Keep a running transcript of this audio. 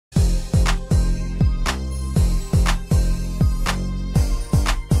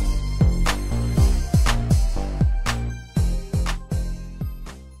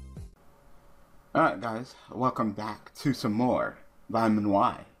guys? Welcome back to some more Vitamin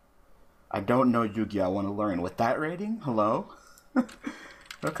Y. I don't know Yu-Gi-Oh! I want to learn. With that rating? Hello?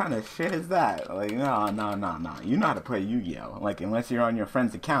 What kind of shit is that? Like, no. You know how to play Yu-Gi-Oh! Like, unless you're on your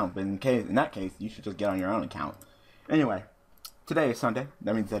friend's account, but in that case, you should just get on your own account. Anyway, today is Sunday.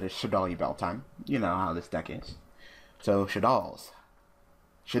 That means that it's Shadoll Yubel time. You know how this deck is. So, Shadolls.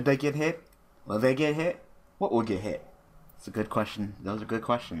 Should they get hit? Will they get hit? What will get hit? It's a good question. Those are good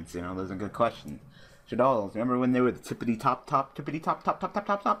questions. Those are good questions. Shadolls, remember when they were the tippity top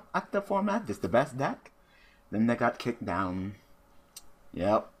at the format? Just the best deck? Then they got kicked down.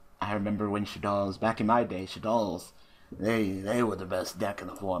 Yep. I remember when Shadolls, back in my day, Shadolls, they were the best deck in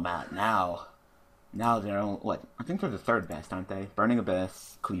the format. Now they're on, what? I think they're the third best, aren't they? Burning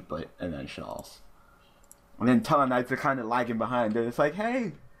Abyss, Kleeput, and then Shadolls. And then Teleknights are kind of lagging behind. It's like,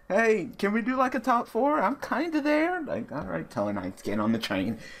 hey, can we do like a top 4? I'm kind of there. Like, alright, Teleknights, get on the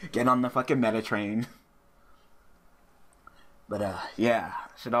train. Get on the fucking meta train. But, yeah,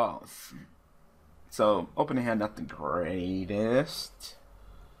 Shadolls. So, opening hand, not the greatest.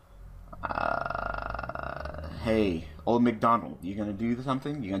 Hey, old McDonald, you gonna do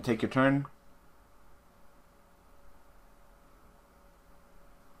something? You gonna take your turn?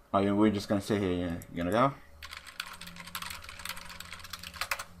 Oh, we're just gonna sit here. You gonna go?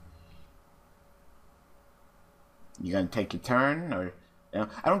 You gonna take your turn, or I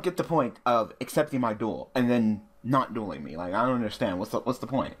don't get the point of accepting my duel and then not dueling me. Like, I don't understand. What's the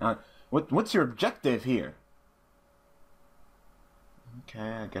point? What's your objective here? Okay,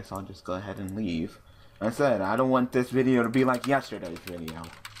 I guess I'll just go ahead and leave. Like I said, I don't want this video to be like yesterday's video,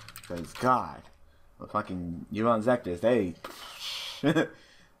 because God, the fucking Inzektor, they.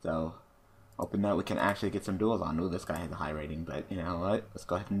 So, hoping that we can actually get some duels on. Ooh, this guy has a high rating, but you know what? Let's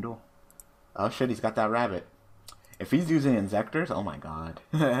go ahead and duel. Oh shit, he's got that rabbit. If he's using Inzektors, oh my god.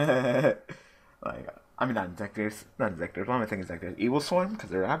 Like, I mean, not Inzektors. What am I thinking Inzektors? Evil Swarm? Because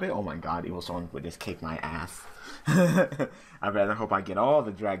they're rabbit? Oh my god, Evil Swarm would just kick my ass. I'd rather hope I get all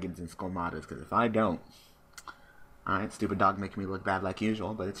the dragons and Skolmatas, because if I don't... Alright, stupid dog making me look bad like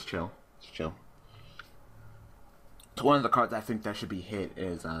usual, but it's chill. It's chill. So one of the cards I think that should be hit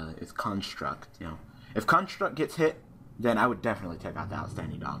is Construct, If Construct gets hit, then I would definitely take out the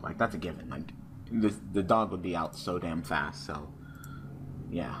Outstanding Dog. Like, that's a given. Like, the dog would be out so damn fast, so...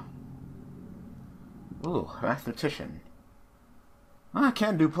 Yeah. Ooh, Mathematician. Well, I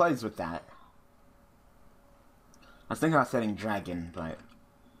can do plays with that. I was thinking about setting Dragon, but...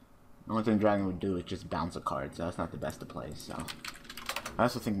 The only thing Dragon would do is just bounce a card, so that's not the best of plays, so... I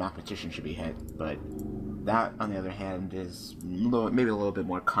also think Mathematician should be hit, but... That, on the other hand, is maybe a little bit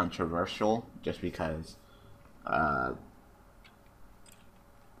more controversial, just because...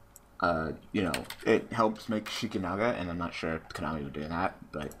 it helps make Shikinaga, and I'm not sure if Konami would do that,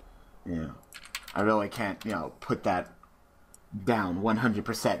 but, I really can't, put that down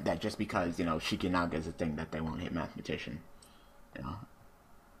 100% that just because, Shikinaga is a thing that they won't hit Mathematician,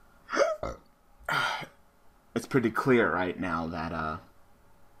 It's pretty clear right now that,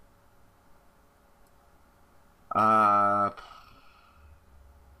 I'm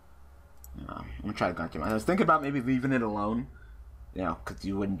gonna try to go through. I was thinking about maybe leaving it alone, because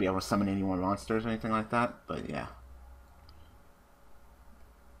you wouldn't be able to summon any more monsters or anything like that, but yeah.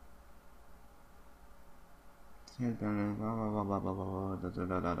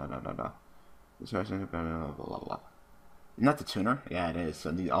 Not the tuner? Yeah, it is.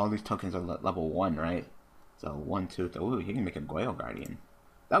 So all these tokens are level 1, right? So 1, 2, 3. Ooh, you can make a Goyle Guardian.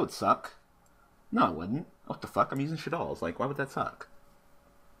 That would suck. No, it wouldn't. What the fuck? I'm using Shadolls. Like, why would that suck?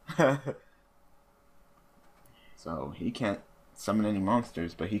 So, he can't summon any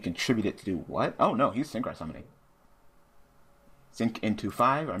monsters, but he contribute it to do what? Oh, no, he's Synchro Summoning. Sync into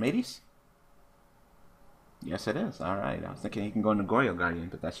 5 Armades? Yes, it is. Alright, I was thinking he can go into Goyle Guardian,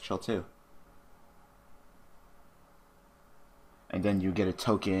 but that's chill too. And then you get a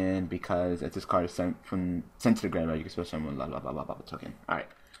token because if this card is sent to the graveyard, you can special summon blah blah blah blah blah token. Alright.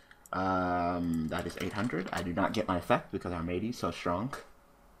 That is 800. I do not get my effect because Armades is so strong.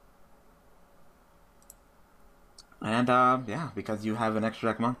 And, yeah, because you have an extra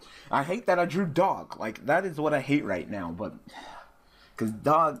deck month. I hate that I drew Dog. Like, that is what I hate right now, but... Because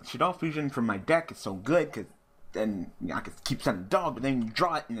Shadoll Fusion from my deck is so good, because then I can keep sending Dog, but then you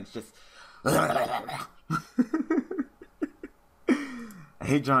draw it, and it's just... I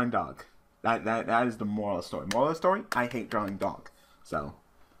hate drawing Dog. That is the moral of the story. Moral of the story? I hate drawing Dog. So,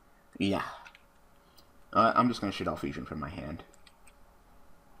 yeah. I'm just going to Shadoll Fusion from my hand.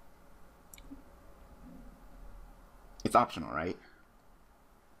 It's optional, right?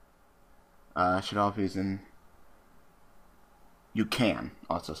 Shadoll Fusion. You can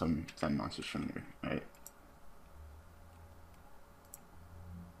also send monsters from here, right?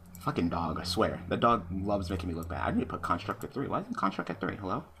 Fucking dog, I swear. The dog loves making me look bad. I need to put Construct at 3. Why isn't Construct at 3?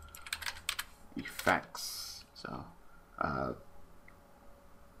 Hello? Effects. So,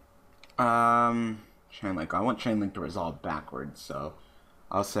 Chain Link. I want Chain Link to resolve backwards, so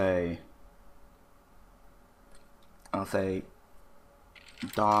I'll say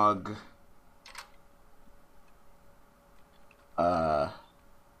dog,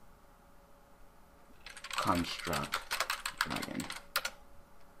 Construct, dragon.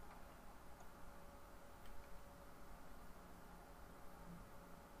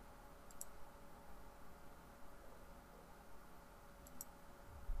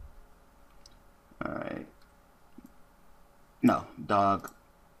 Alright. No, dog,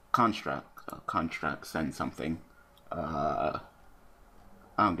 construct. Construct, send something. I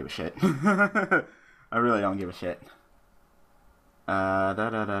don't give a shit. I really don't give a shit. I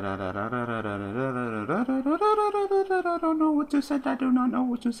don't know what to send. I do not know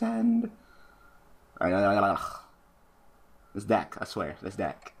what to send. This deck, I swear, this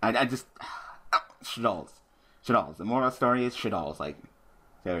deck. I just... Shadolls. Shadolls. The moral story is Shadolls. Like,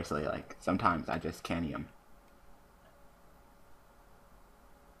 seriously, like, sometimes I just can't eat them.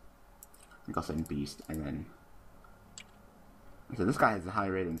 I think I'll send Beast, and then... So this guy has a high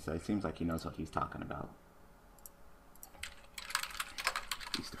rating, so it seems like he knows what he's talking about.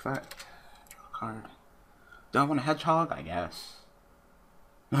 Beast effect. Draw a card. Do I want a hedgehog? I guess.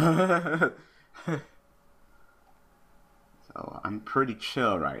 So, I'm pretty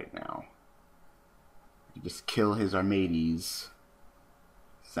chill right now. You just kill his Armades.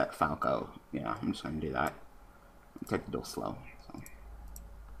 Set Falco. Yeah, I'm just gonna do that. Take the duel slow. So.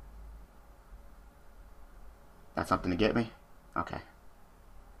 That's something to get me? Okay.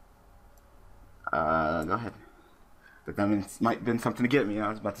 Go ahead. But that might have been something to get me. I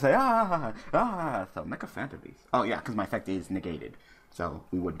was about to say, so Mecha Phantom Beast. Oh, yeah, because my effect is negated. So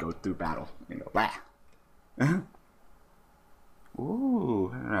we would go through battle and go, bah.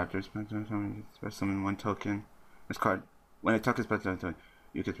 Ooh, after summon one token. This card, when a token is special,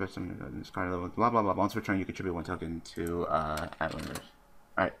 you can special summon this card level, blah, blah, blah. Once per turn, you contribute one token to Outlanders.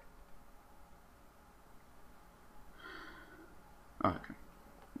 Alright. Oh, okay.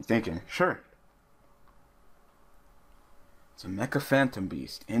 Thinking, sure. It's a Mecha Phantom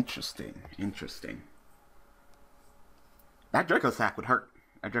Beast. Interesting. Interesting. That Draco Sack would hurt.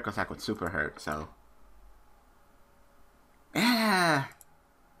 That Draco Sack would super hurt, so. Yeah,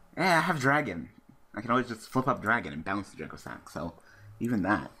 I have Dragon. I can always just flip up Dragon and bounce the Draco Sack, so even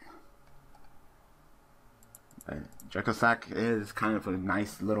that. But Draco Sack is kind of a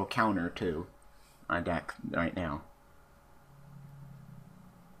nice little counter to my deck right now.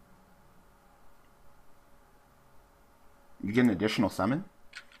 You get an additional summon?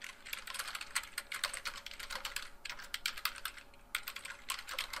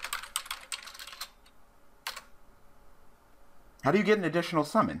 How do you get an additional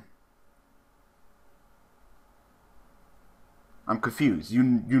summon? I'm confused. You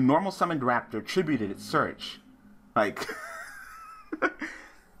normal summoned Raptor, tributed its search. Like,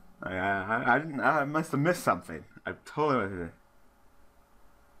 I must have missed something. I totally.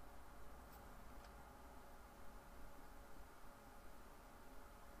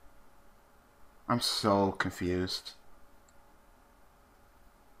 I'm so confused.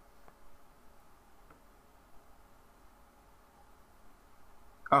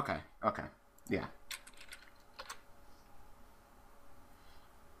 Okay, yeah.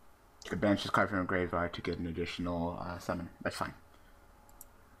 You could banish this card from your graveyard to get an additional summon. That's fine.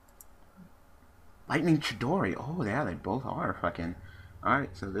 Lightning Chidori. Oh, yeah, they both are fucking.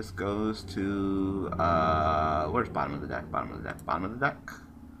 Alright, so this goes to, where's bottom of the deck? Bottom of the deck. Bottom of the deck.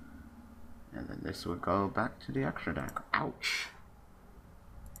 And then this would go back to the extra deck. Ouch.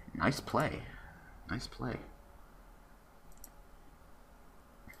 Nice play. Nice play.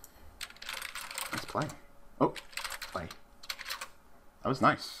 Nice play. Oh, play. That was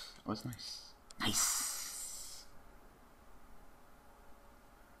nice. That was nice. Nice.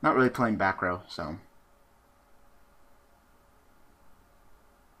 Not really playing back row, so.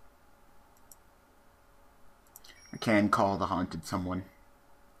 I can call the haunted someone.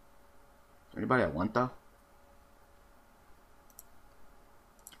 Anybody I want, though?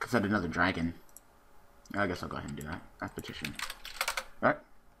 Because I had another dragon. I guess I'll go ahead and do that. That's petition. Alright.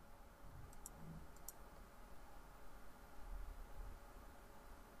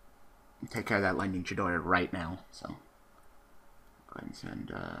 Take care of that Lightning Chidori right now, so. Go ahead and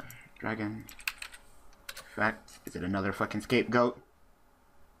send, dragon. Effect. Is it another fucking scapegoat?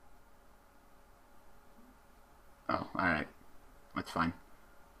 Oh, alright. That's fine.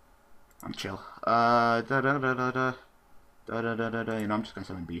 I'm chill. Da-da-da-da-da. Da-da-da-da-da. You know, I'm just gonna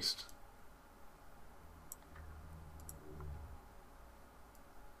summon Beast.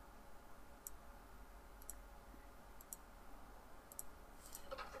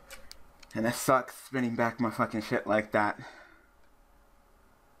 And that sucks, spinning back my fucking shit like that.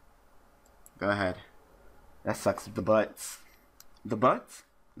 Go ahead. That sucks the butts. The butts?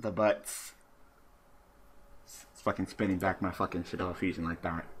 The butts. It's fucking spinning back my fucking Shadoll fusion like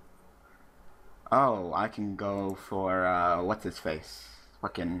that. Oh, I can go for, what's his face?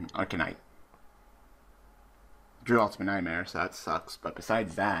 Fucking Arcanite. Drew Ultimate Nightmare, so that sucks. But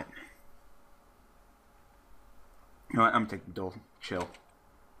besides that... You know what, I'm gonna take the duel. Chill.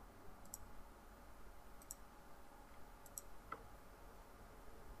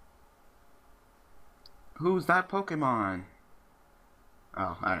 Who's that Pokemon?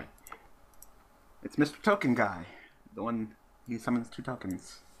 Oh, alright. It's Mr. Token Guy. The one, he summons 2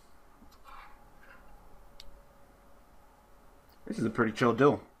 tokens. This is a pretty chill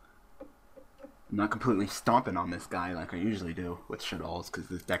duel. I'm not completely stomping on this guy like I usually do with Shadolls, because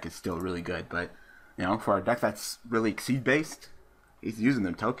this deck is still really good, but, you know, for a deck that's really Exceed-based, he's using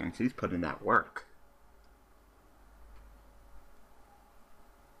them tokens, he's putting that work.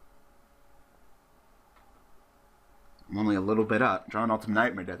 I'm only a little bit up. Drawing Ultimate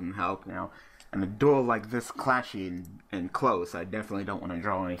Nightmare doesn't help now. And a duel like this clashy and close, I definitely don't want to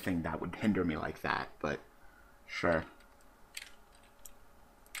draw anything that would hinder me like that, but sure.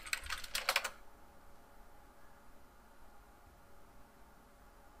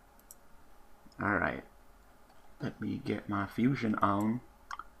 Alright. Let me get my fusion on.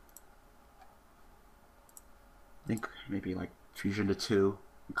 I think maybe like fusion to 2,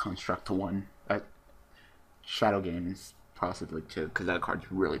 and construct to 1. Shadow Games possibly 2, because that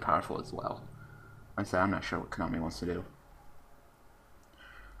card's really powerful as well. Like I said, I'm not sure what Konami wants to do.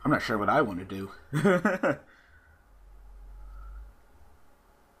 I'm not sure what I want to do. I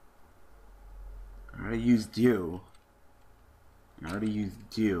already used you.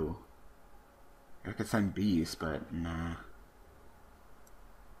 I could send Beast, but nah.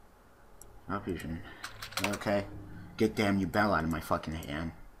 Not fusion. Okay. Get damn Yubel out of my fucking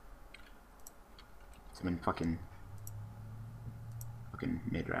hand. Summon fucking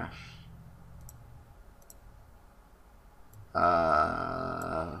Midrash. Fuck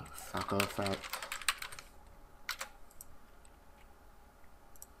off that.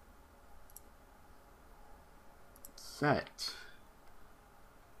 Set.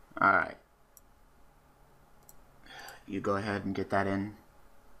 Alright. You go ahead and get that in.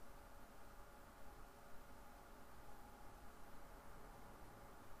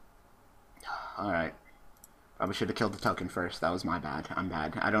 Alright. Probably should have killed the token first. That was my bad. I'm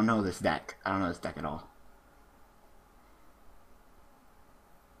bad. I don't know this deck. I don't know this deck at all.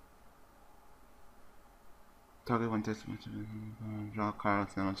 Token went this much. Draw a card.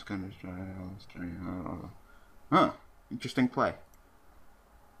 Then it's gonna destroy. Huh. Interesting play.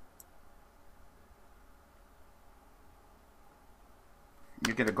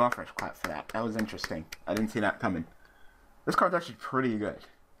 You get a golf rush clap for that. That was interesting. I didn't see that coming. This card's actually pretty good.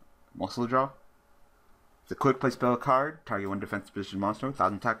 Muscle draw. It's a quick play spell card. Target 1 defensive position monster,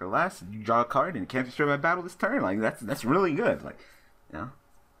 1000 attack or less. You draw a card and it can't destroy my battle this turn. Like that's really good. Like, you know,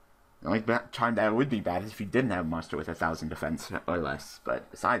 the only time that would be bad is if you didn't have a monster with 1000 defense or less. But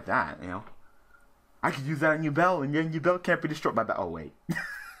besides that, you know, I could use that on Yubel, and then Yubel can't be destroyed by battle. Oh wait.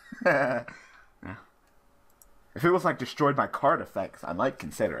 Yeah. If it was like destroyed by card effects, I might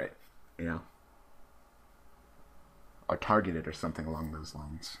consider it. You know, or targeted or something along those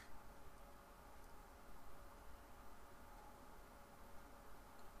lines.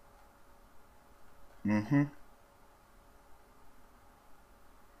 Mm-hmm.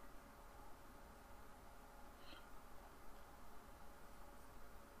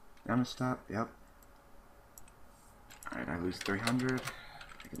 Gonna stop, yep. Alright, I lose 300.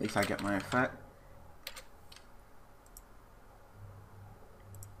 At least I get my effect.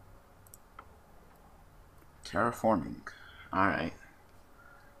 Terraforming. Alright.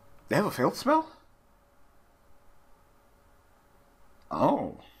 They have a field spell?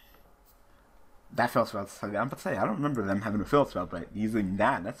 Oh. That field spell, I'm about to say, I don't remember them having a field spell, but using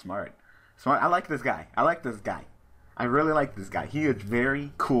that, that's smart. Smart. I like this guy. I really like this guy. He is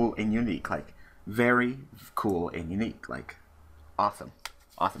very cool and unique. Like, very cool and unique. Like, awesome.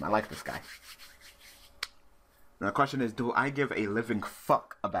 Awesome. I like this guy. Now, the question is, do I give a living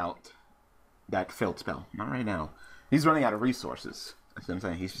fuck about that field spell? Not right now. He's running out of resources. That's what I'm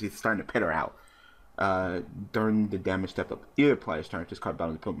saying. He's starting to pitter out. During the damage step up either player's turn, this card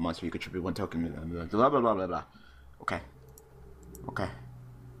battles the monster, you contribute 1 token to them. Blah, blah, blah, blah, blah. Okay. Okay.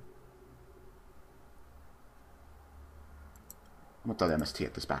 I'm gonna throw the MST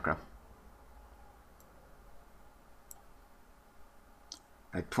at this back row.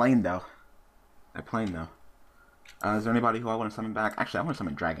 I plane though. Is there anybody who I want to summon back? Actually, I want to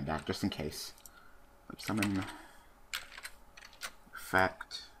summon Dragon back, just in case. Let's summon...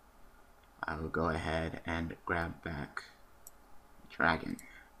 Effect. I will go ahead and grab back Dragon.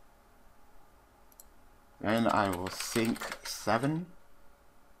 Then I will sync 7.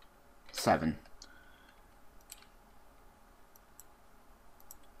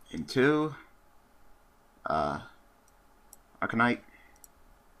 Into... Arcanite.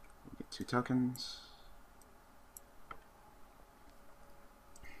 Get 2 tokens.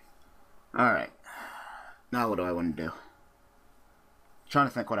 Alright. Now what do I want to do? Trying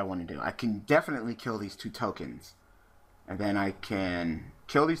to think what I want to do. I can definitely kill these 2 tokens. And then I can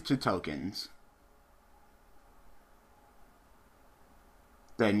kill these 2 tokens.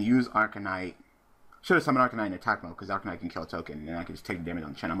 Then use Arcanite. Should have summoned Arcanite in attack mode, because Arcanite can kill a token. And then I can just take the damage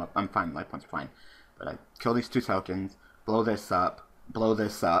on the chin. I'm fine. Life points are fine. But I kill these 2 tokens. Blow this up.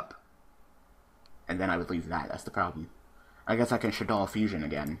 And then I would leave that. That's the problem. I guess I can Shadoll Fusion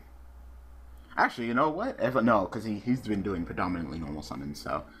again. Actually, you know what? No, because he's been doing predominantly normal summons,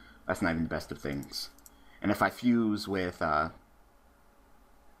 so that's not even the best of things. And if I fuse with, if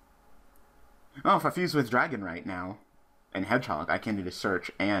I fuse with Dragon right now, and Hedgehog, I can do the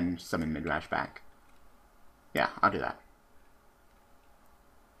search and summon Midrash back. Yeah, I'll do that.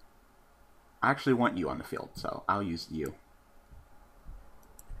 I actually want you on the field, so I'll use you.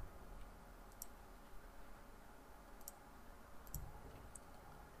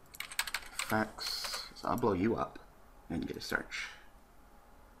 So I'll blow you up and get a search.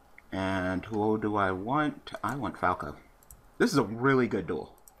 And who do I want? I want Falco. This is a really good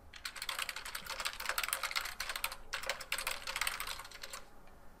duel.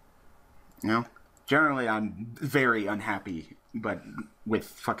 You know, generally I'm very unhappy with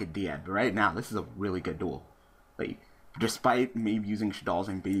fucking Diab, but right now this is a really good duel. Like, despite me using Shadolls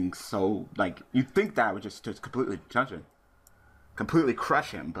and being so, like, you'd think that I would just completely touch him. Completely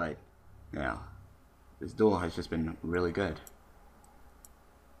crush him, but yeah, this duel has just been really good.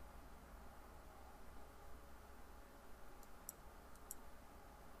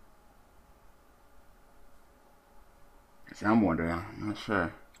 See, I'm wondering, I'm not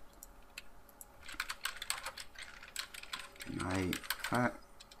sure. Can I...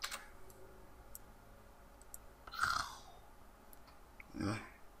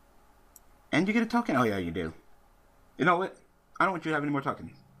 And you get a token? Oh yeah, you do. You know what? I don't want you to have any more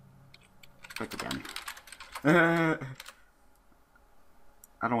tokens. Again. I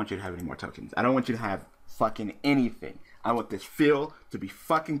don't want you to have any more tokens. I don't want you to have fucking anything. I want this field to be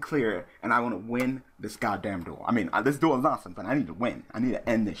fucking clear, and I want to win this goddamn duel. I mean, this duel is awesome, but I need to win. I need to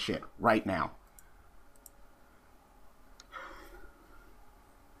end this shit right now.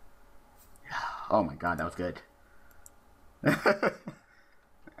 Oh my god, that was good.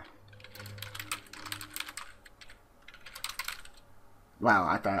 Wow,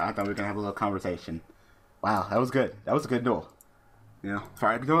 I thought we were gonna have a little conversation. Wow, that was good. That was a good duel. You know,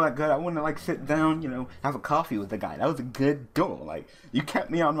 for a duel that good, I wouldn't like sit down, you know, have a coffee with the guy. That was a good duel. Like, you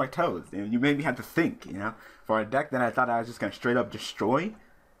kept me on my toes. You know, you made me have to think. You know, for a deck that I thought I was just gonna straight up destroy,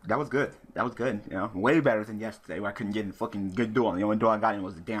 that was good. That was good. You know, way better than yesterday where I couldn't get a fucking good duel. The only duel I got in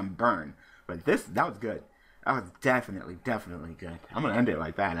was a damn burn. But that was good. That was definitely good. I'm gonna end it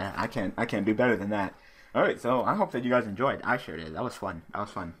like that. I can't do better than that. All right, so I hope that you guys enjoyed. I sure did. That was fun.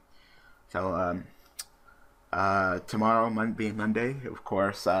 So, tomorrow, being Monday, of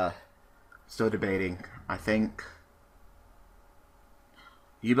course, still debating. I think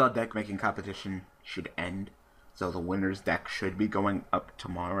Yubel deck making competition should end, so the winner's deck should be going up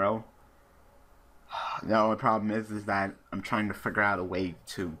tomorrow. The only problem is that I'm trying to figure out a way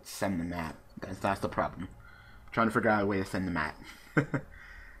to send the mat. That's the problem. I'm trying to figure out a way to send the mat.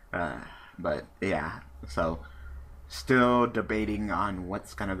 But yeah, so still debating on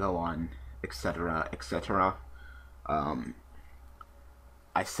what's gonna go on, etc., etc.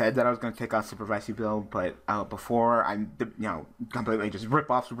 I said that I was gonna take on Supervise Yubel, but before I, completely just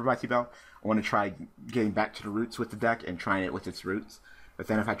rip off Supervise Yubel, I want to try getting back to the roots with the deck and trying it with its roots. But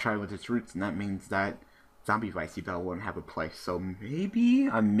then if I try with its roots, and that means that Zombievise Yubel won't have a place. So maybe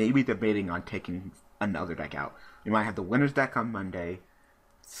I'm debating on taking another deck out. We might have the winner's deck on Monday,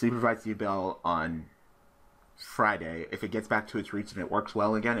 Supervise Yubel on Friday. If it gets back to its roots and it works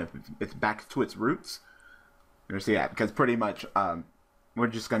well again, if it's back to its roots, you're gonna see that, because pretty much we're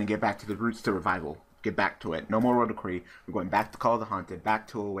just gonna get back to the roots to revival. Get back to it. No more World Decree. We're going back to Call of the Haunted. Back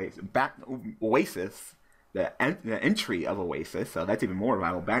to Oasis. the entry of Oasis, so that's even more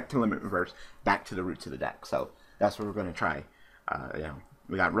viable. Back to Limit Reverse, back to the roots of the deck. So that's what we're going to try.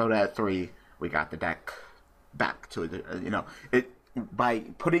 We got Rhoda at 3, we got the deck back to it. By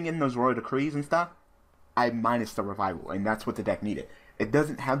putting in those Royal Decrees and stuff, I minus the revival, and that's what the deck needed. It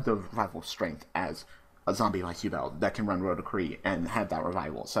doesn't have the revival strength as a Zombievise Yubel that can run Royal Decree and have that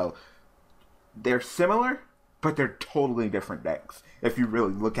revival. So they're similar, but they're totally different decks if you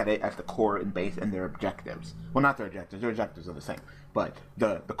really look at it at the core and base and their objectives. Well, not their objectives are the same, but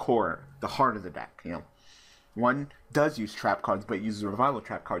the core, the heart of the deck, One does use trap cards, but uses revival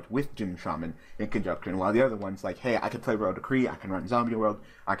trap cards with Jin Shaman in conjunction, while the other one's like, hey, I can play Royal Decree, I can run Zombie World,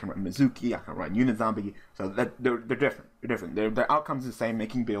 I can run Mizuki, I can run Unizombie. So that they're different. They're different. Their outcomes are the same,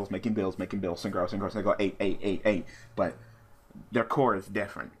 making bills, single, 8. But their core is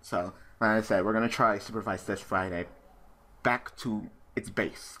different. So, like I said, we're going to try Supervise this Friday back to its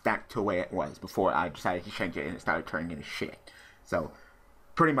base, back to the way it was before I decided to change it and it started turning into shit. So,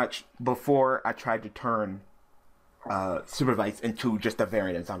 pretty much before I tried to turn Supervise into just a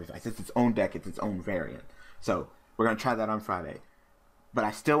variant of Zombievise. It's its own deck, it's its own variant. So we're going to try that on Friday. But I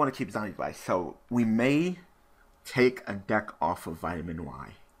still want to keep Zombievise, so we may take a deck off of Vitamin Y.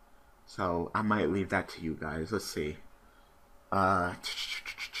 So I might leave that to you guys. Let's see. Well,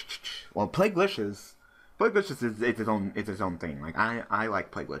 Plaguelicious is its own thing. Like I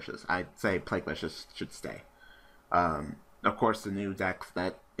like Plaguelicious. I'd say Plaguelicious should stay. Of course, the new decks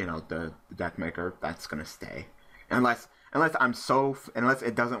that the deck maker, that's gonna stay. Unless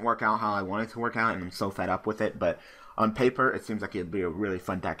it doesn't work out how I want it to work out, and I'm so fed up with it. But on paper, it seems like it'd be a really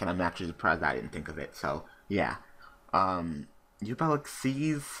fun deck, and I'm actually surprised I didn't think of it. So yeah, Yubel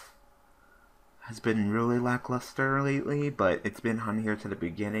XYZ has been really lackluster lately, but it's been on here to the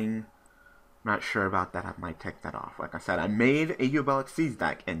beginning. Not sure about that. I might take that off. Like I said, I made a Yubel XYZ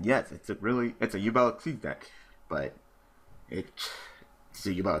deck, and yes, it's a Yubel XYZ deck, but it's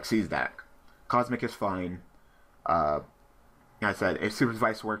a Yubel XYZ deck. Cosmic is fine. Like I said, if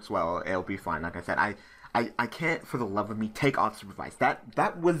Supervise works well, it'll be fine. Like I said, I can't for the love of me take off Supervise.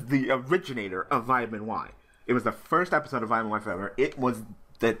 That was the originator of Vitamin Y. It was the first episode of Vitamin Y forever. It was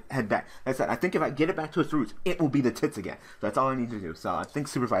the head back. Like I said, I think if I get it back to its roots, it will be the tits again. So that's all I need to do. So I think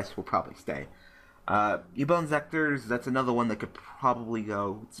Supervise will probably stay. Yubel Inzektors, that's another one that could probably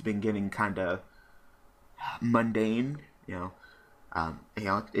go. It's been getting kind of mundane, it's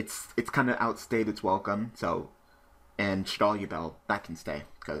kind of outstayed its welcome. So. And Shadoll Yubel, that can stay,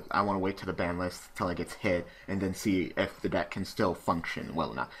 because I want to wait to the ban list till it gets hit, and then see if the deck can still function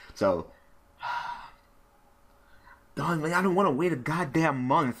well enough. So, I don't want to wait a goddamn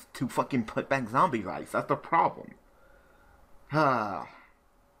month to fucking put back Zombievise. That's the problem. If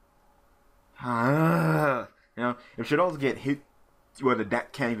Shaddolls get hit where the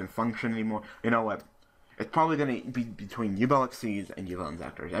deck can't even function anymore, you know what? It's probably going to be between Yubel XYZ and Yubel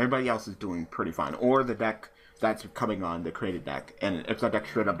Inzektor. Everybody else is doing pretty fine. Or the deck that's coming on, the created deck. And if that deck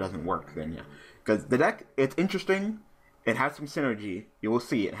straight up doesn't work, then yeah. Because the deck, it's interesting. It has some synergy. You will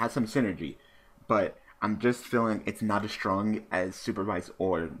see it has some synergy. But I'm just feeling it's not as strong as Supervise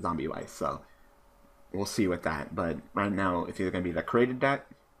or Zombievise. So we'll see with that. But right now, it's either going to be the created deck,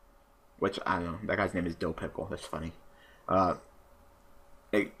 which, I don't know. That guy's name is Dill Pickle. That's funny.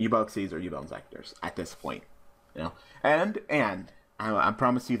 Yubel XYZ or Yubel Inzektors at this point, and I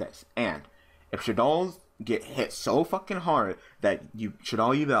promise you this, and if Shaddolls get hit so fucking hard that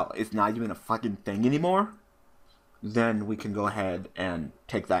Shadoll Yubel is not even a fucking thing anymore, then we can go ahead and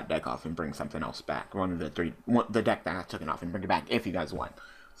take that deck off and bring something else back. One of the deck that I took it off and bring it back if you guys want.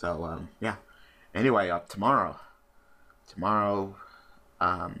 So yeah. Anyway, tomorrow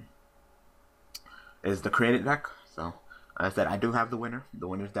is the created deck. So. As I said, I do have the winner. The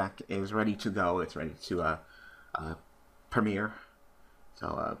winner's deck is ready to go. It's ready to premiere.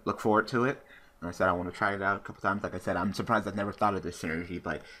 So look forward to it. Like I said, I want to try it out a couple times. Like I said, I'm surprised I've never thought of this synergy,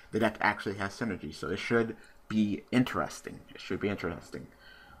 but the deck actually has synergy, so it should be interesting.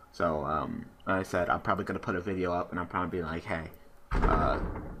 So, like I said, I'm probably going to put a video up, and I'll probably be like, hey,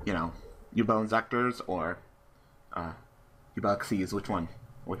 Yubel Inzektors or Yubel XYZ,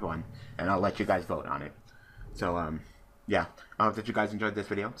 which one? And I'll let you guys vote on it. So, yeah, I hope that you guys enjoyed this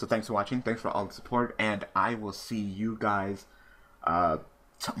video. So thanks for watching. Thanks for all the support. And I will see you guys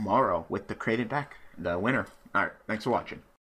tomorrow with the created deck, the winner. Alright, thanks for watching.